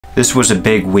This was a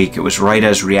big week. It was right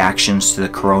as reactions to the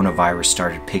coronavirus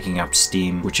started picking up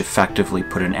steam, which effectively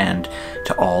put an end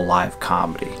to all live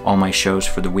comedy. All my shows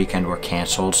for the weekend were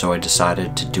canceled, so I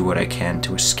decided to do what I can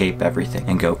to escape everything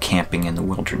and go camping in the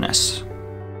wilderness.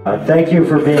 Thank you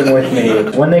for being with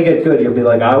me. When they get good, you'll be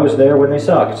like, I was there when they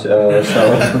sucked.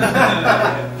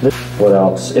 What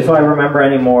else? If I remember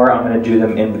any more, I'm going to do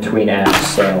them in between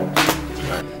acts, so.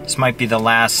 This might be the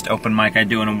last open mic I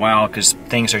do in a while because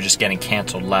things are just getting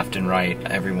canceled left and right.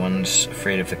 Everyone's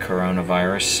afraid of the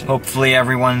coronavirus. Hopefully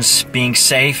everyone's being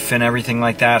safe and everything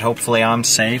like that. Hopefully I'm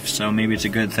safe, so maybe it's a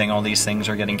good thing all these things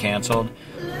are getting canceled.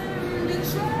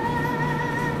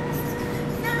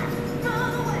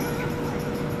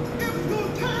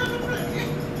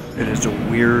 It is a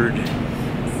weird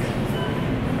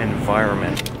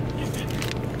environment.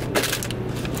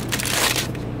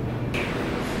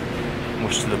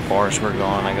 Most of the bars were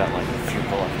gone. I got like a few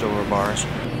leftover bars.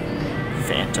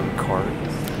 Phantom cart.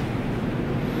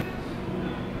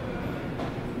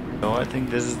 So I think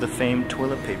this is the famed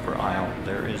toilet paper aisle.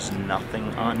 There is nothing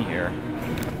on here.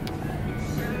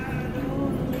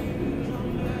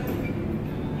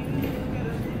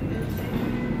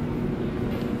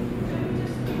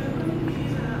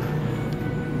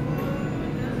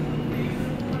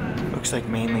 Looks like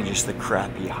mainly just the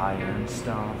crappy high-end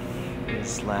stuff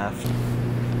is left.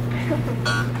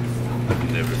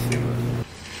 I've never seen that.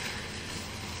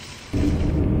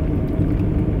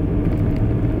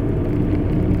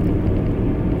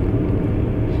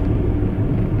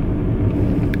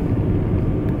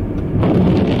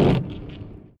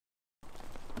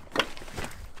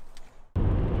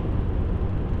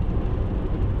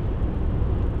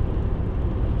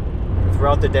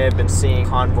 Throughout the day I've been seeing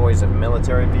convoys of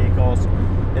military vehicles.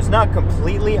 It's not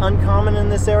completely uncommon in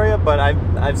this area, but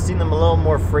I've seen them a little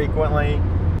more frequently.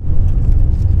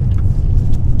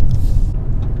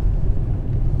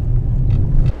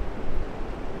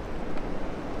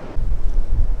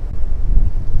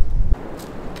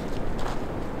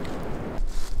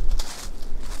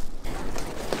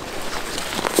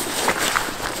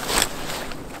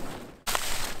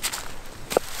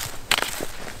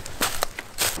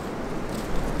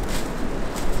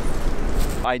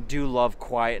 I do love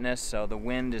quietness, so the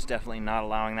wind is definitely not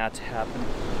allowing that to happen.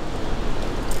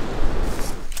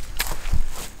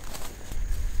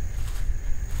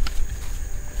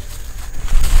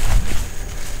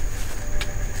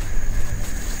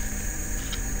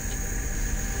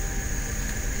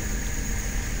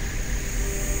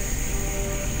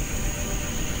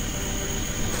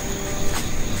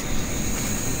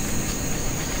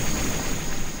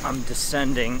 I'm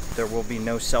descending. There will be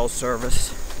no cell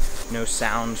service. No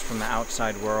sounds from the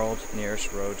outside world.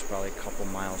 Nearest road's probably a couple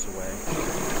miles away.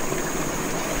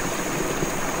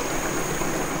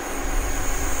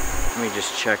 Let me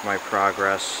just check my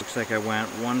progress. Looks like I went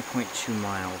 1.2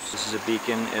 miles. This is a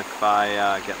beacon. If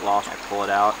I get lost, I pull it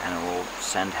out and it will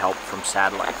send help from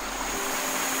satellite.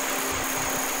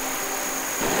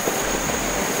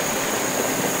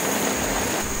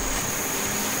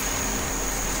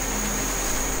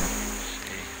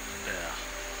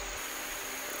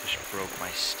 Broke my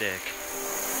stick.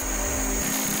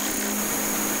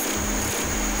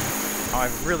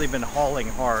 I've really been hauling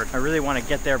hard. I really want to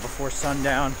get there before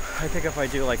sundown. I think if I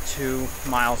do like 2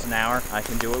 miles an hour, I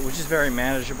can do it, which is very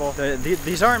manageable.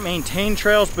 These aren't maintained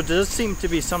trails, but there does seem to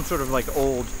be some sort of like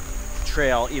old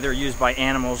trail, either used by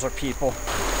animals or people.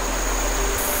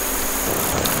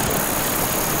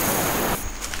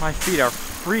 My feet are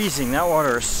freezing. That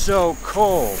water is so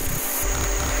cold.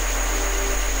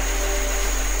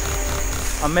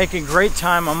 I'm making great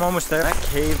time. I'm almost there. That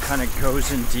cave kind of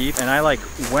goes in deep, and I like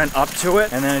went up to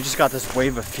it, and then I just got this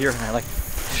wave of fear, and I like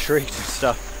shrieked and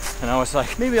stuff. And I was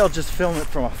like, maybe I'll just film it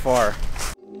from afar.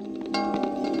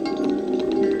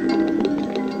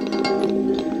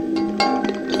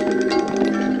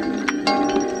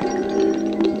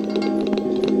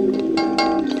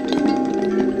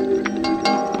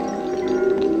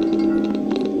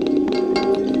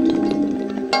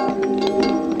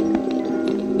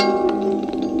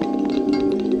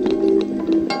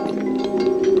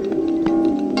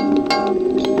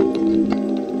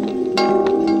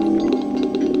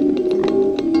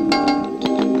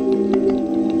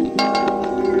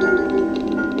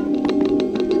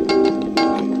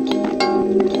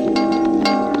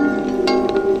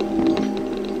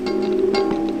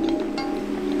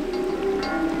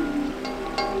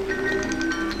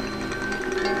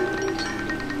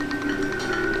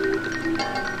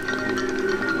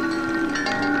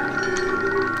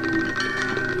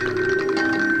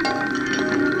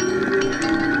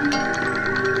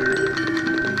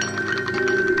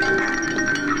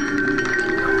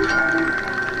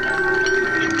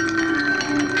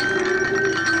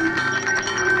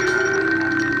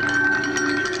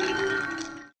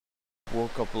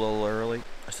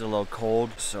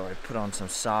 cold, so I put on some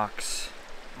socks,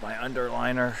 my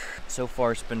underliner. So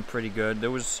far it's been pretty good. There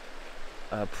was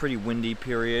a pretty windy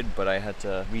period, but I had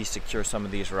to re-secure some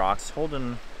of these rocks.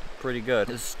 Holding pretty good.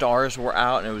 The stars were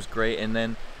out and it was great, and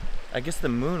then I guess the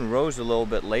moon rose a little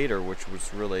bit later, which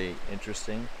was really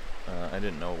interesting. I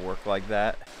didn't know it worked like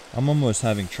that. I'm almost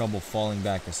having trouble falling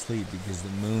back asleep because the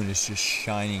moon is just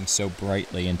shining so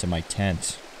brightly into my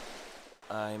tent.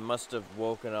 I must have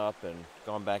woken up and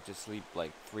gone back to sleep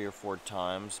like 3 or 4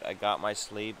 times. I got my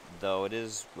sleep, though it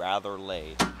is rather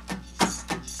late.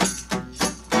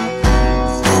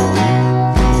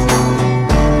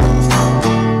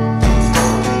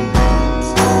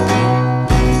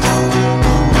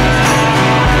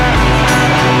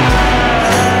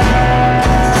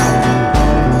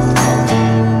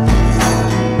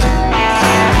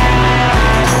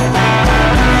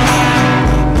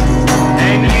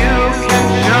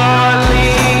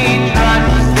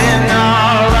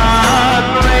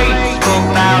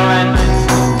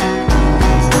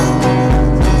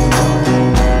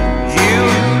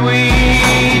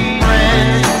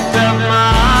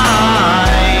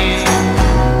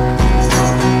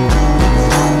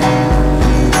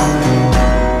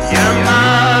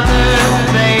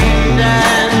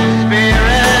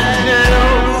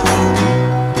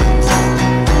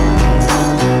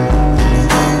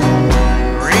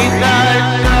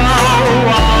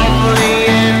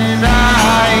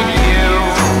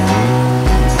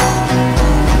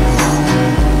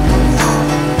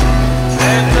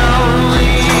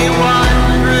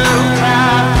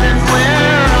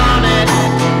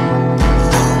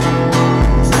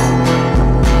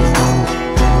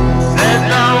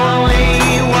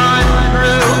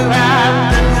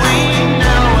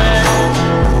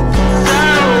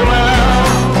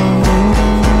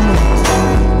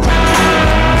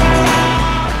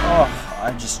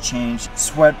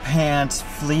 Sweatpants,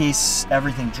 fleece,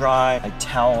 everything dry. I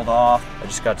toweled off. I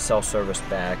just got self-service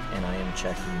back and I am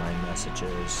checking my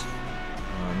messages.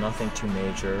 Nothing too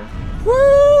major.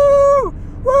 Woo!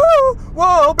 Woo!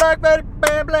 Whoa, Black Betty,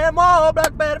 bam, blam, whoa,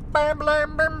 Black Betty, bam,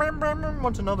 blam, bam, bam, bam, bam.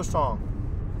 What's another song?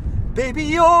 Baby,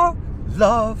 your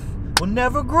love will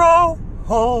never grow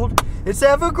old. It's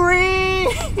evergreen.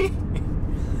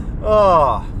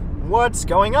 Oh, what's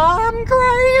going on? I'm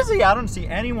crazy. I don't see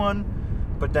anyone.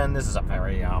 But then this is a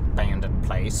very abandoned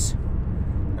place.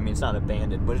 I mean, it's not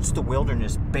abandoned, but it's the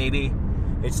wilderness, baby.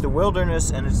 It's the wilderness,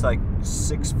 and it's like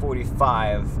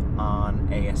 6:45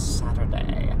 on a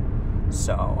Saturday.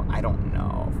 So, I don't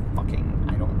know. Fucking